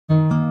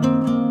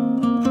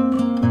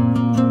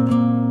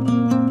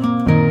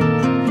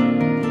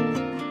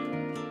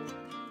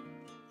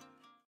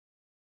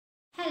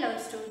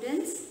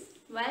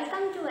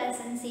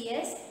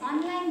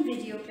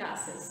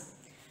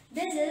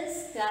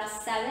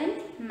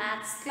7th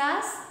maths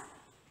class,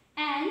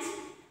 and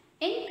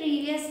in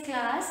previous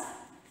class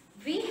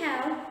we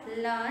have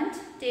learnt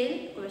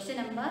till question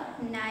number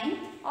 9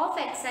 of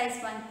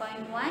exercise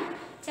 1.1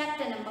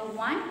 chapter number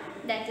 1,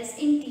 that is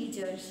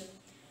integers.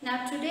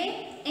 Now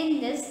today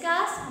in this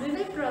class we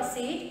will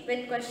proceed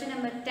with question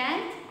number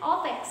 10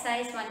 of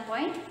exercise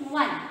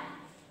 1.1.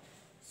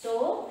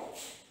 So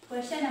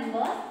question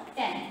number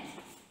 10.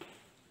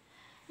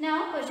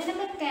 Now question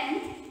number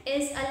 10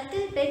 is a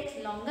little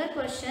bit longer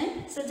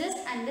question. So just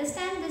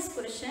understand this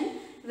question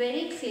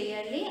very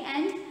clearly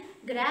and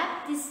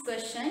grab this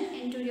question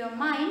into your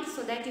mind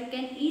so that you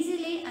can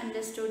easily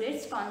understand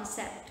its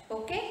concept.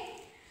 Okay.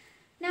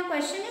 Now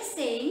question is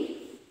saying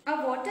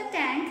a water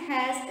tank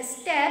has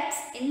steps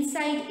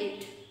inside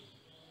it.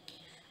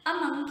 A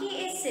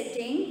monkey is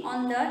sitting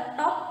on the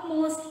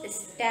topmost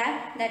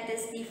step, that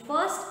is the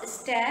first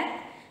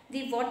step.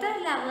 The water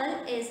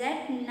level is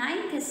at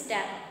 9th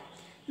step.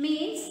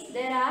 Means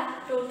there are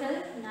total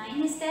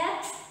 9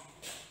 steps.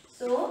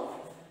 So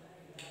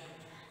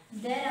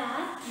there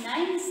are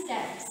 9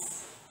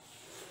 steps.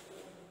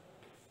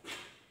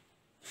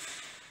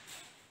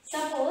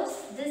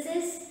 Suppose this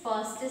is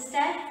first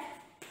step,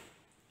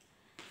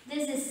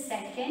 this is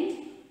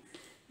second,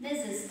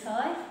 this is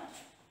third,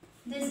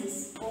 this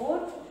is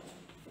fourth,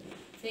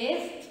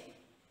 fifth,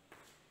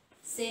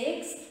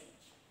 sixth,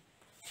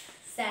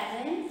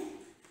 seventh,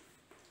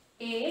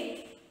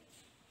 eighth,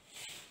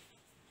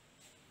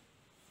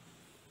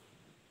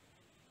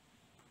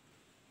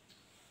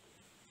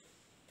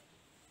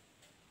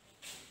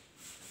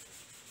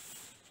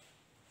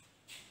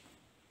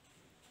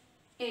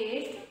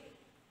 eighth,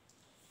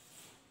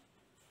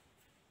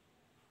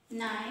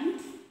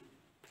 9th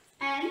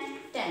and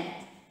 10th.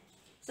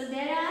 So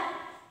there are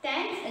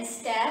 10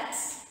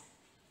 steps.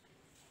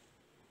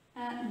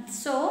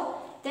 So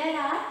there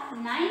are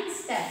 9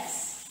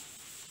 steps.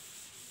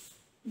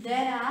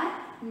 There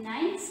are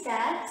 9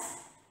 steps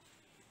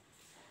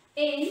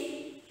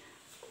in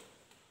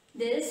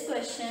this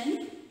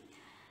question.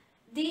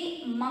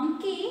 The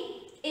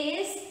monkey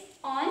is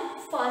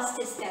on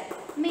first step.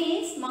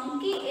 Means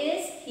monkey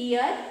is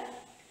here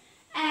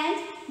and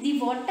the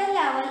water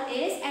level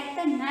is at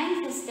the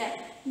 9th step.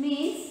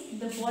 Means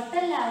the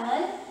water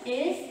level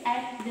is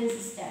at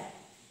this step.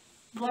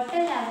 Water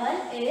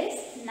level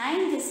is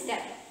 9th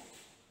step.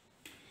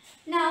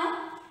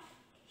 Now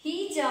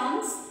he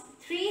jumps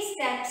 3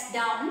 steps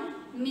down.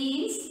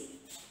 Means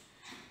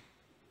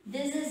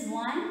this is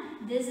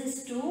 1, this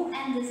is 2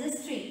 and this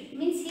is 3.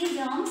 Means he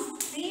jumps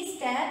 3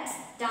 steps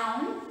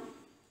down.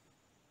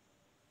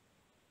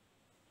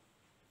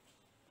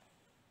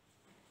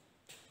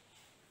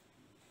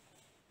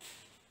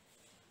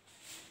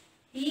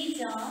 He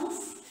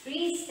jumps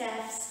 3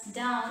 steps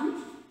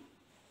down.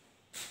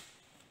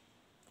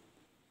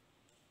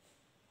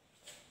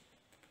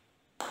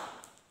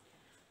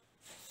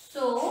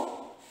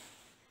 So,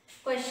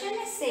 question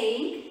is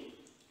saying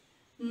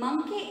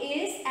monkey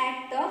is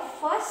at the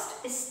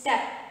first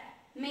step.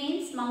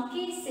 Means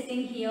monkey is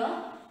sitting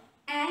here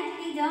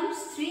and he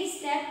jumps 3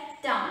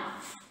 steps down.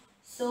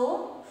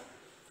 So,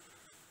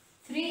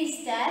 3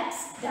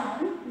 steps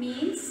down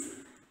means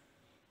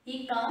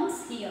he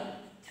comes here.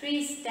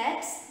 3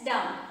 steps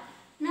down.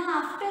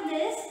 Now after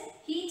this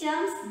he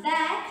jumps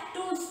back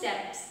 2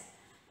 steps.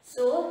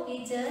 So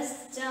he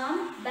just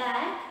jump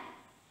back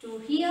to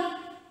here.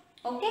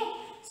 Okay.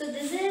 So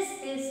this is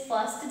his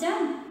first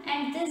jump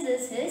and this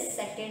is his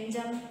second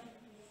jump.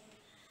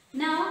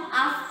 Now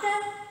after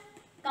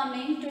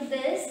coming to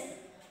this,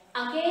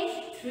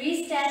 again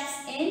 3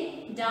 steps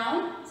in,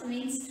 down. So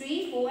means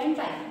 3, 4 and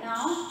 5.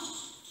 Now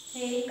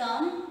he will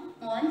come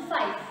on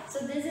 5.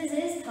 So this is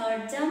his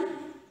third jump.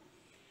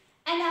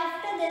 And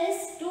after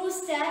this 2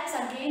 steps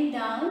again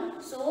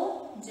down.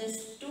 So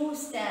just 2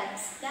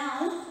 steps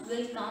down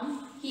will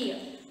come here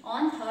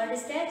on third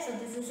step. So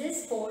this is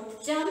his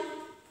fourth jump.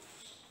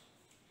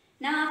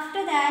 Now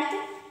after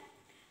that,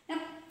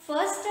 now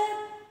first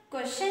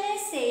question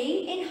is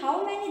saying in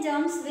how many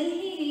jumps will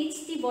he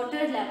reach the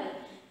water level.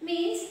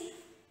 Means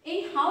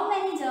in how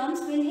many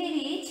jumps will he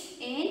reach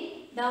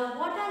in the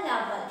water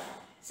level.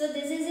 So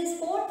this is his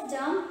fourth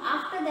jump.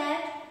 After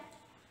that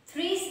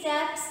 3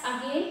 steps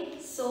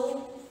again.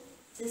 So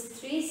just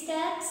 3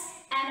 steps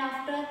and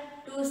after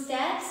 2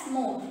 steps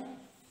more.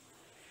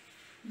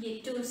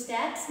 2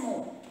 steps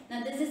more.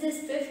 Now this is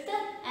his 5th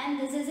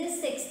and this is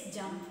his 6th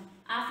jump.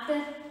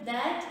 After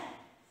that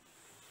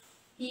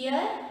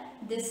here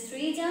this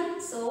 3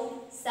 jumps.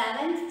 So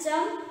 7th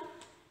jump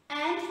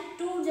and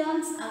 2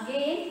 jumps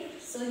again.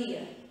 So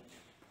here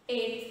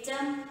 8th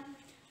jump.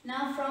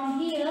 Now from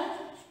here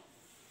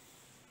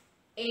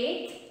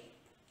 8th.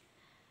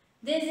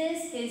 This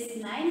is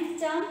his 9th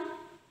jump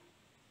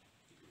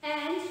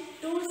and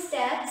 2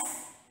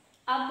 steps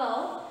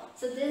above.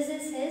 So this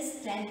is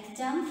his 10th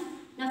jump.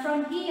 Now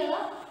from here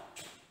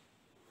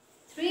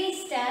 3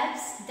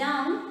 steps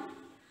down.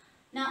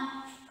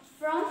 Now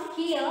from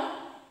here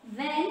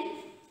when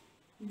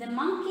the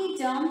monkey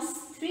jumps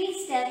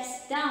 3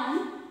 steps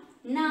down,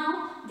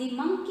 now the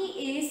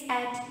monkey is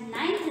at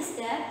 9th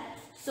step.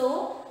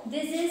 So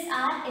this is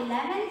our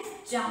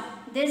 11th jump.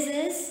 This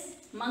is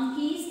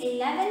monkey's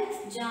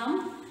 11th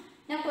jump.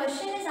 Now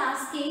question is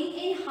asking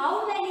in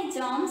how many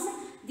jumps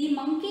the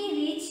monkey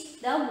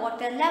reached the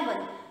water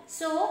level.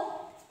 So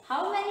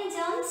how many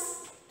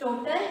jumps?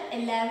 Total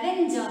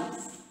 11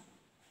 jumps.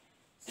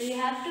 So you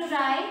have to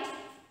write.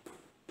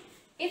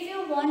 If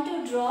you want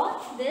to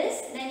draw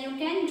this, then you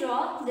can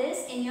draw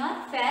this in your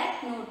fair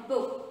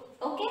notebook.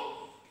 Okay?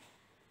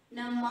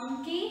 Now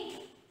monkey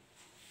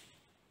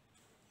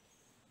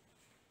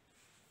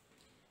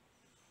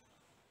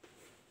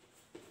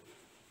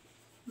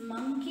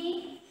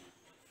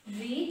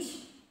reach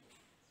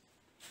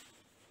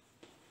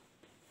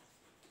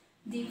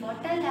the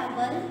water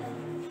level.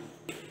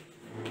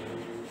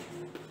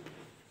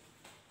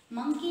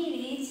 Monkey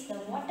reached the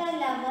water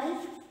level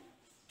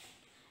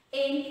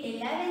in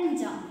 11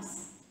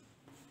 jumps.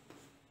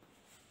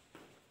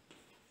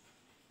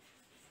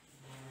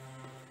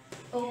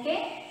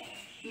 Okay?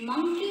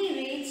 Monkey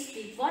reached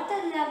the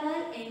water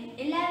level in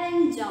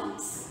 11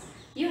 jumps.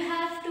 You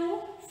have to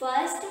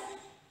first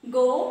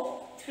go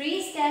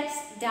 3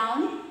 steps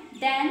down,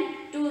 then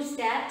 2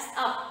 steps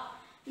up.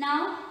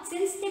 Now,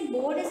 since the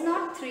board is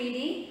not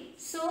 3D,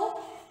 so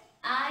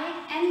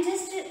I am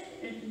just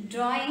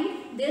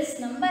drawing this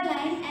number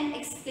line and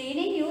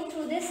explaining you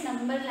through this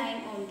number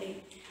line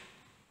only.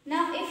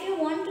 Now, if you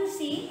want to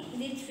see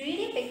the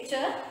 3D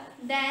picture,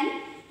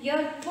 then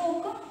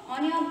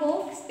on your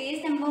book,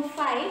 page number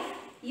 5,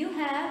 you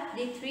have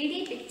the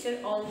 3D picture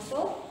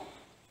also.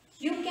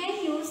 You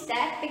can use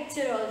that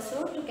picture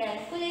also to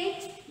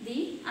calculate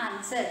the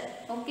answer.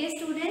 Okay,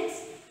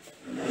 students?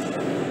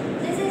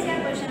 This is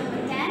your question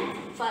number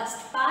 10,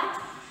 first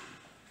part.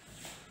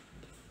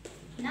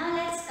 Now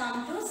let's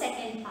come to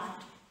second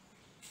part.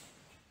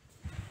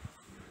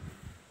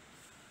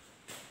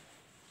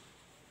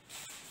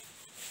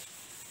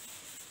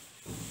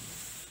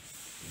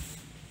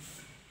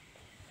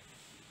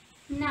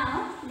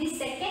 Now the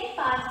second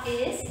part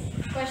is,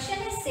 question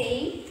is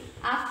saying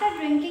after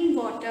drinking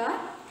water,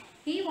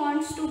 he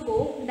wants to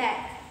go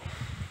back.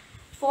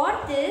 For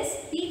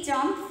this, he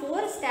jumped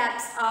 4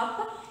 steps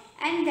up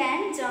and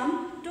then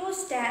jumped 2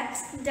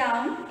 steps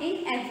down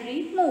in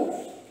every move.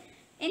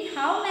 In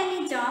how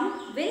many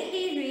jumps will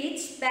he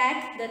reach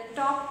back the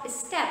top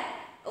step?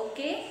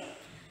 Okay.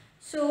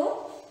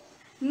 So,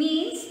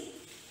 means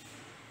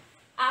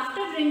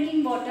after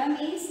drinking water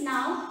means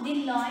now the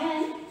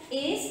lion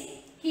is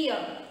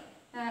here.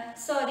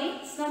 Sorry,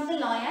 it's not the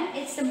lion,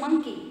 it's the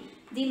monkey.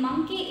 The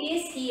monkey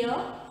is here.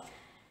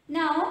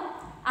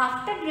 Now,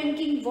 after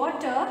drinking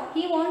water,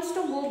 he wants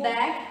to go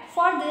back.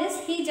 For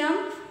this, he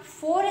jumped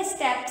 4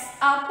 steps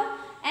up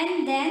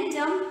and then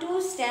jumped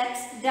 2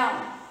 steps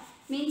down.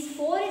 Means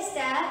 4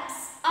 steps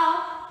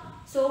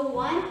up. So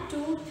 1,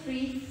 2,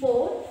 3,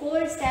 4.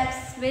 4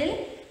 steps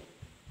will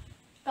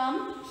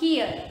come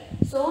here.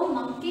 So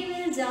monkey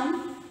will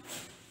jump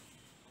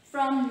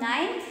from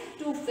 9th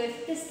to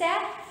 5th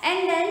step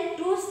and then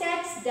 2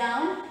 steps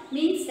down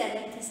means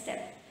 7th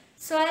step.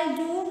 So I'll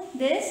do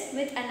this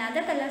with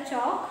another color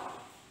chalk.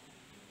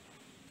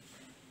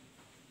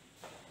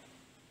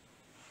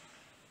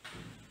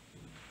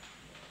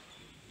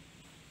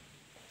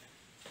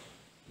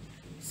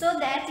 So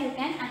that you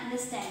can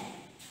understand.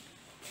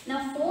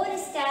 Now 4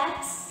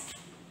 steps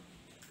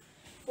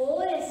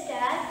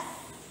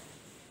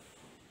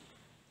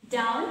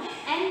down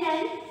and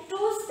then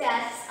 2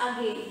 steps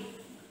again.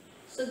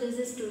 So this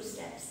is 2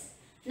 steps.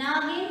 Now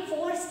again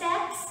 4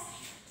 steps.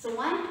 So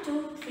 1,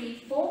 2,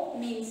 3, 4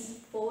 means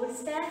 4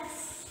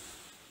 steps.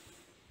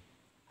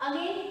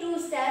 Again 2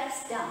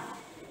 steps down.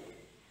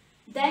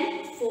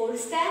 Then 4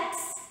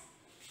 steps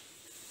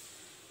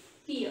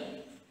here.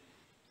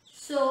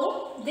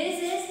 So this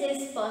is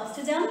his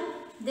first jump,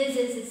 this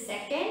is his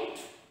second,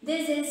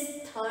 this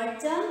is third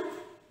jump,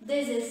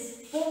 this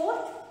is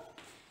fourth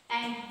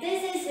and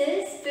this is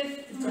his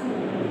 5th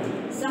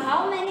jump. So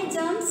how many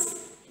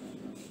jumps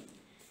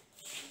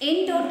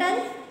in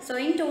total? So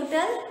in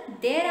total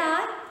there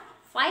are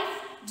 5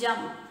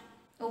 jumps.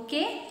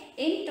 Okay,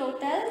 in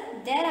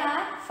total there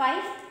are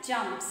 5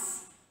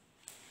 jumps.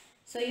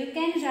 So you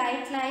can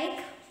write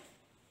like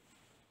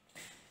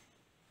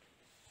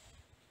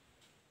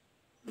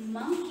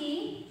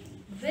monkey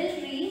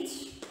will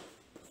reach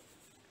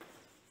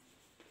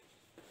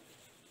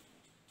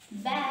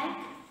back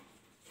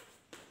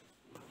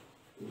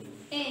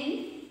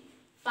in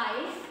 5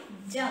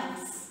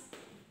 jumps.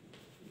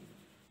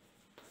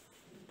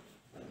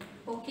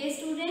 Okay,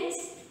 students.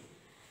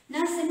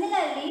 Now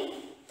similarly,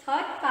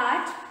 third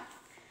part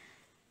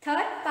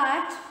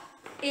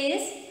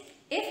is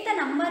if the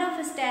number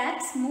of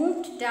steps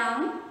moved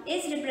down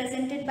is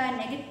represented by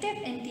negative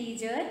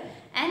integer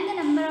and the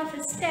number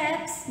of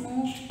steps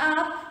moved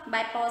up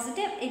by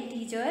positive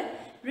integer,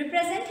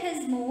 represent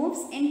his moves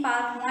in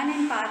part 1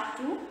 and part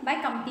 2 by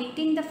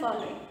completing the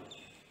following.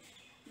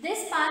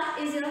 This part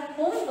is your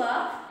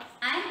homework.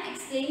 I am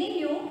explaining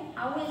you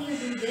how will you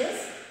do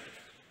this.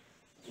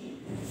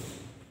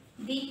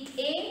 The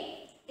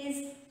A is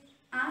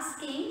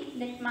asking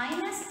that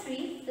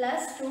 -3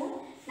 +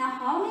 2. Now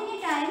how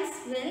many times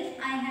will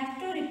I have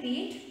to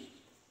repeat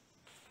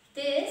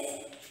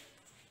this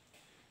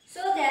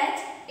so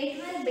that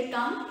it will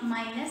become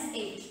minus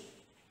 8?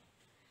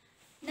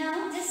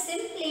 Now just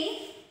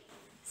simply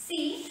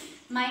see,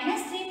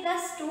 minus 3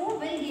 plus 2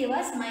 will give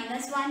us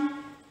minus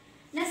 1.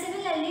 Now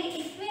similarly,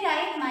 if we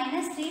write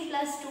minus 3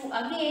 plus 2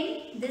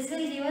 again, this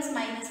will give us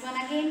minus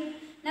 1 again.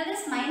 Now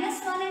this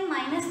minus 1 and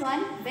minus 1,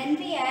 when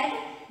we add,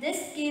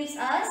 this gives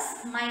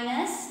us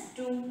minus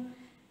 2.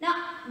 Now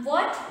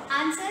what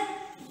answer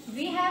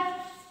we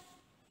have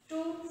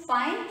to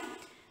find?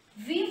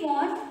 We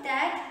want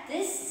that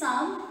this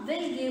sum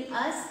will give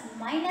us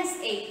minus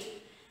 8.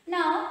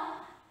 Now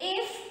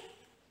if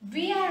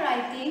we are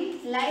writing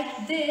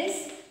like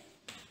this,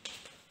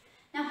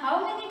 now how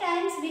many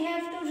times we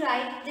have to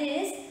write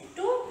this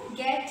to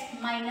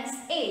get minus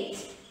 8?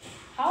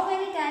 How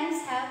many times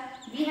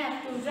we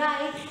have to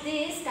write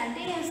this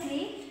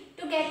continuously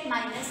to get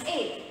minus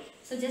 8?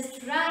 So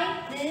just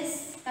write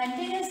this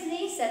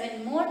continuously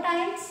 7 more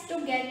times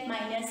to get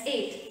minus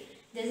 8.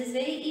 This is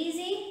very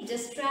easy.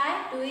 Just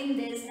try doing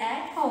this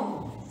at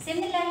home.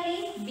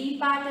 Similarly, B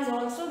part is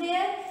also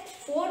there.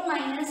 4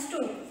 minus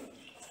 2.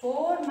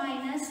 4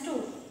 minus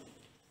 2.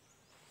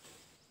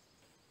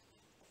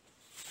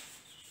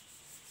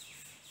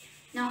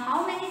 Now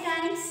how many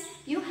times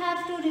you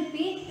have to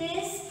repeat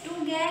this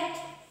to get?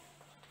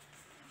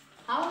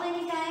 How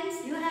many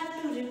times you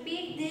have to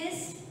repeat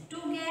this to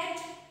get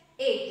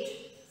 8?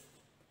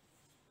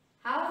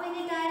 How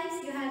many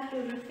times you have to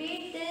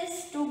repeat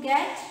this to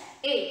get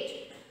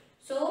 8?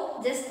 So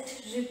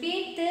just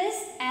repeat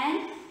this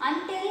and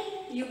until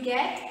you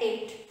get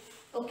 8.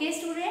 Okay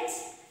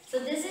students? So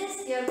this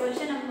is your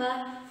question number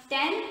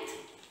 10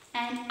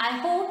 and I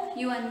hope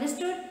you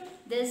understood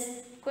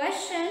this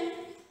question.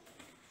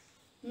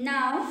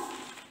 Now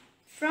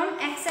from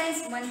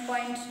exercise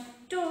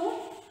 1.2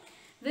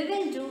 we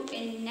will do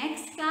in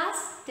next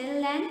class.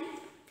 Till then,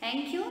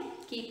 thank you.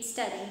 Keep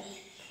studying.